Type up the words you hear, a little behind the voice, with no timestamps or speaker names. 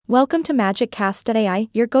Welcome to MagicCast.ai,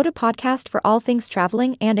 your go-to podcast for all things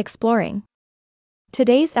traveling and exploring.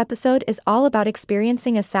 Today's episode is all about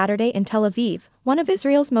experiencing a Saturday in Tel Aviv, one of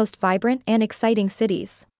Israel's most vibrant and exciting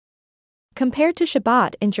cities. Compared to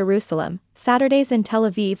Shabbat in Jerusalem, Saturdays in Tel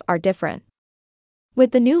Aviv are different.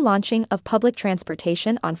 With the new launching of public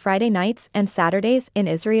transportation on Friday nights and Saturdays in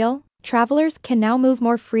Israel, travelers can now move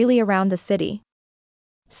more freely around the city.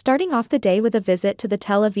 Starting off the day with a visit to the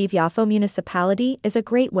Tel Aviv-Yafo municipality is a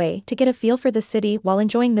great way to get a feel for the city while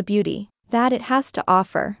enjoying the beauty that it has to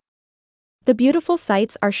offer. The beautiful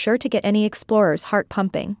sights are sure to get any explorer's heart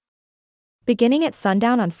pumping. Beginning at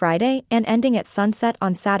sundown on Friday and ending at sunset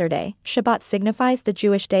on Saturday, Shabbat signifies the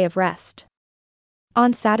Jewish day of rest.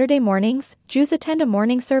 On Saturday mornings, Jews attend a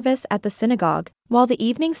morning service at the synagogue, while the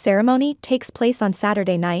evening ceremony takes place on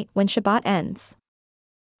Saturday night when Shabbat ends.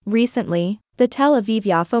 Recently, the Tel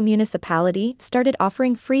Aviv-Yafo municipality started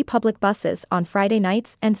offering free public buses on Friday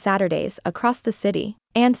nights and Saturdays across the city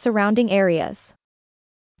and surrounding areas.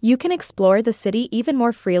 You can explore the city even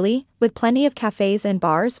more freely, with plenty of cafes and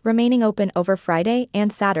bars remaining open over Friday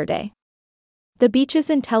and Saturday. The beaches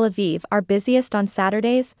in Tel Aviv are busiest on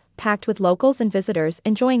Saturdays, packed with locals and visitors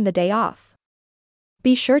enjoying the day off.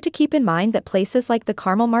 Be sure to keep in mind that places like the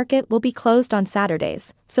Carmel Market will be closed on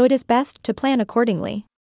Saturdays, so it is best to plan accordingly.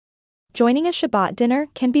 Joining a Shabbat dinner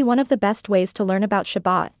can be one of the best ways to learn about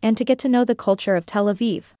Shabbat and to get to know the culture of Tel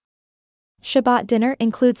Aviv. Shabbat dinner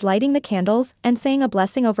includes lighting the candles and saying a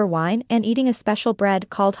blessing over wine and eating a special bread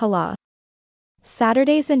called challah.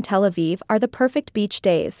 Saturdays in Tel Aviv are the perfect beach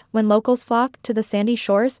days when locals flock to the sandy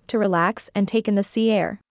shores to relax and take in the sea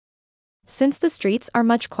air. Since the streets are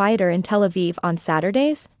much quieter in Tel Aviv on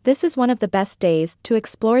Saturdays, this is one of the best days to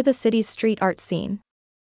explore the city's street art scene.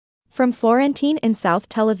 From Florentine in South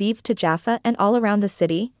Tel Aviv to Jaffa and all around the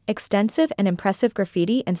city, extensive and impressive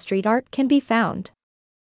graffiti and street art can be found.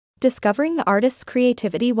 Discovering the artist's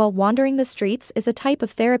creativity while wandering the streets is a type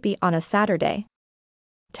of therapy on a Saturday.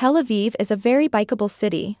 Tel Aviv is a very bikeable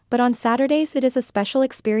city, but on Saturdays it is a special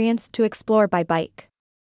experience to explore by bike.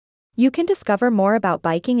 You can discover more about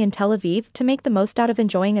biking in Tel Aviv to make the most out of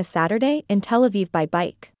enjoying a Saturday in Tel Aviv by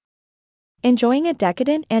bike. Enjoying a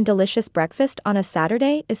decadent and delicious breakfast on a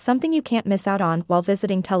Saturday is something you can't miss out on while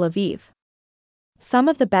visiting Tel Aviv. Some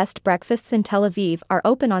of the best breakfasts in Tel Aviv are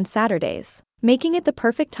open on Saturdays, making it the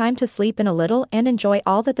perfect time to sleep in a little and enjoy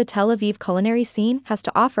all that the Tel Aviv culinary scene has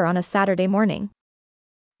to offer on a Saturday morning.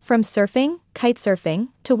 From surfing, kitesurfing,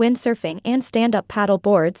 to windsurfing and stand-up paddle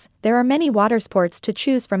boards, there are many water sports to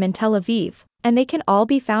choose from in Tel Aviv, and they can all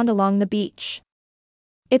be found along the beach.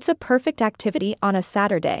 It's a perfect activity on a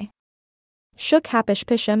Saturday. Shuk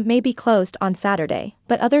HaPishpishim may be closed on Saturday,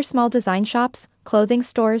 but other small design shops, clothing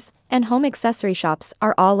stores, and home accessory shops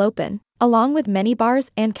are all open, along with many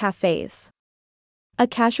bars and cafes. A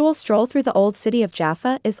casual stroll through the old city of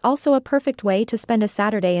Jaffa is also a perfect way to spend a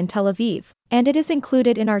Saturday in Tel Aviv, and it is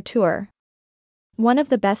included in our tour. One of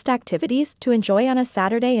the best activities to enjoy on a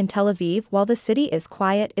Saturday in Tel Aviv while the city is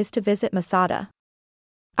quiet is to visit Masada.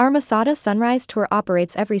 Our Masada Sunrise Tour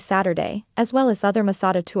operates every Saturday, as well as other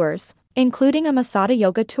Masada tours, including a Masada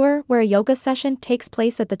yoga tour where a yoga session takes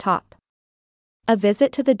place at the top. A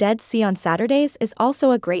visit to the Dead Sea on Saturdays is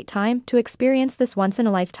also a great time to experience this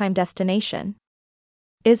once-in-a-lifetime destination.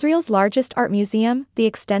 Israel's largest art museum, the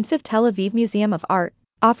extensive Tel Aviv Museum of Art,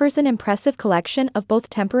 offers an impressive collection of both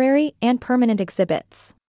temporary and permanent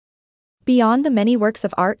exhibits. Beyond the many works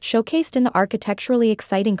of art showcased in the architecturally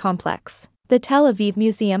exciting complex, the Tel Aviv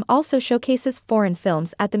Museum also showcases foreign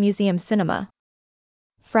films at the museum's cinema.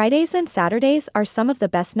 Fridays and Saturdays are some of the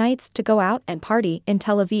best nights to go out and party in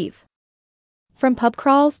Tel Aviv. From pub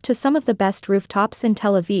crawls to some of the best rooftops in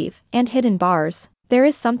Tel Aviv and hidden bars, there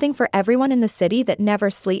is something for everyone in the city that never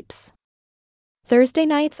sleeps. Thursday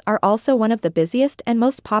nights are also one of the busiest and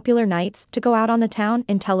most popular nights to go out on the town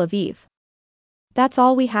in Tel Aviv. That's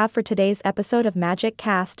all we have for today's episode of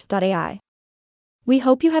MagicCast.ai. We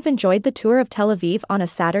hope you have enjoyed the tour of Tel Aviv on a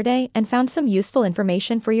Saturday and found some useful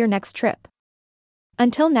information for your next trip.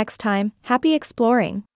 Until next time, happy exploring!